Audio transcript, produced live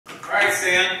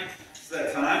Sam, it's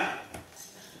that time.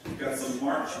 We've got some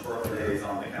March birthdays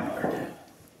on the calendar.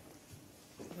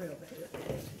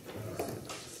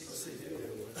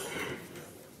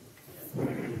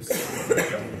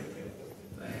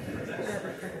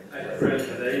 Hi,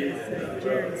 President Dave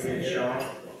and Sean.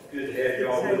 Good to have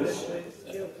y'all with us.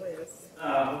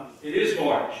 It is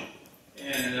March,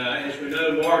 and as we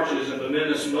know, March is a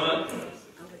momentous month.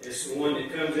 It's the one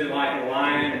that comes in like a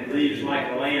lion and leaves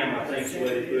like a lamb, I think is the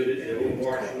way to put it, the old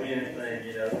March wind thing,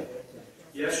 you know.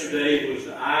 Yesterday was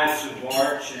the Ides of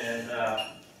March, and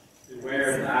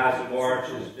beware of the Ides of March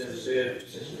has been said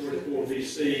since 44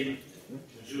 BC, when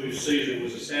Julius Caesar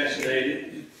was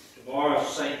assassinated. Tomorrow is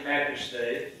St. Patrick's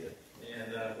Day,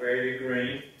 and wear your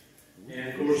green. And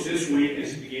of course, this week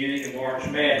is the beginning of March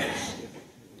Madness,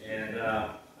 and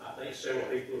I think several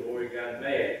people have already gotten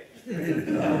mad.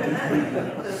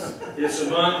 It's a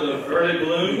month of early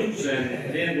blooms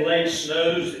and thin-blade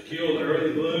snows that kill the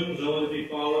early blooms, only to be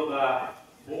followed by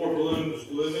more blooms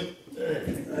blooming.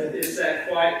 It's that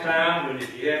quiet time when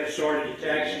if you haven't started your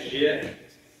taxes yet, you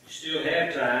still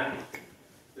have time.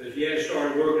 But if you haven't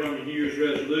started working on your New Year's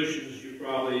resolutions, you're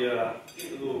probably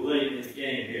getting a little late in the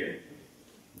game here.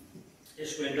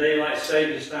 It's when daylight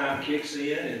savings time kicks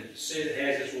in and the Senate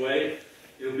has its way.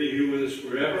 It'll be here with us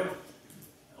forever.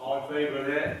 All in favor of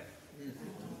that?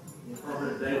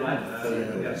 Permanent daylight.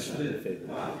 We got split.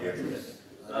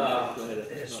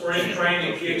 Spring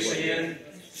training kicks in,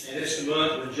 and it's the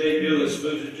month when Jay Billis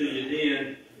moves into your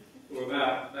den for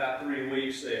about 3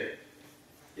 weeks there.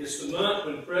 It's the month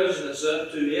when presidents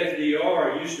up to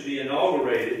FDR used to be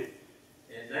inaugurated,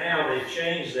 and now they've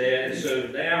changed that, and so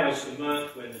now it's the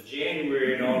month when the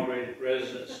January inaugurated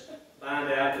presidents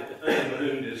find out that the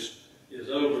honeymoon is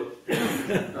over.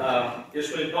 It's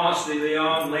when Ponce de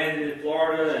Leon landed in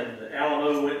Florida and the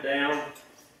Alamo went down.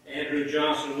 Andrew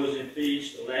Johnson was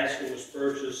impeached, Alaska was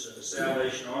purchased, and the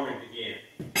Salvation Army began.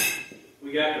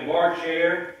 We got the March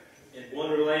Hare in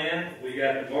Wonderland. We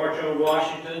got the March on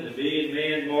Washington, the Million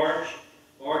Man March,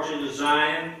 March into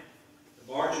Zion,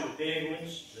 the March of the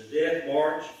Penguins, the Death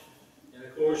March, and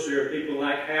of course there are people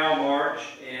like Hal March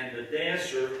and the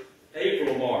dancer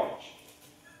April March.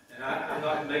 And I'm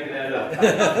not making that up.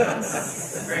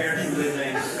 Parents really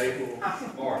named April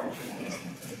March.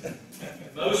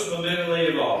 Most momentally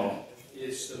of all,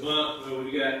 it's the month where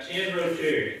we've got 10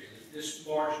 Rotarians. This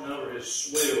March number has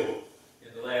swelled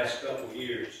in the last couple of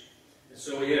years. And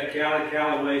so we have Callie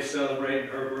Calloway celebrating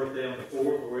her birthday on the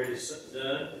 4th, already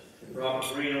done. Robert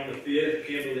Green on the 5th,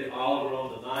 Kimberly Oliver on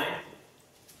the 9th,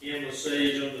 Kim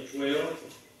LeSage on the 12th,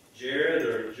 Jared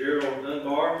or Gerald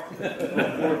Dunbar on the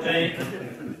 14th,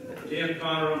 Tim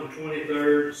Connor on the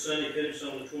 23rd, Sonny Phipps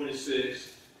on the 26th.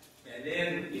 And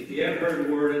then, if you haven't heard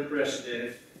the word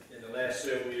unprecedented in the last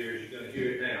several years, you're going to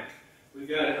hear it now. We've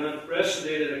got an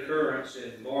unprecedented occurrence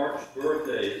in March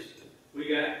birthdays. We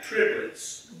got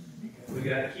triplets. We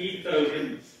got Keith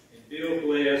Hogan and Bill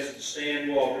Bless and Stan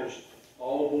Walters,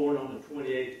 all born on the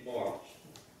 28th of March.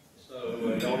 So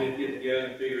y'all need to get together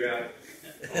and figure out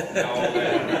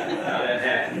how that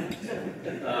happened.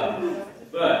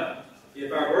 But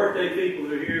if our birthday people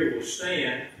who are here will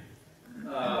stand,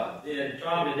 then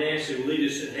Tom and Nancy will lead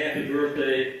us in Happy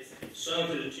Birthday, sung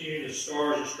to the tune of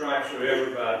Stars and Stripes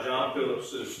Forever by John Philip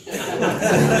Sousa.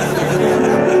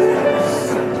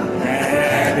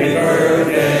 Happy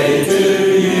birthday to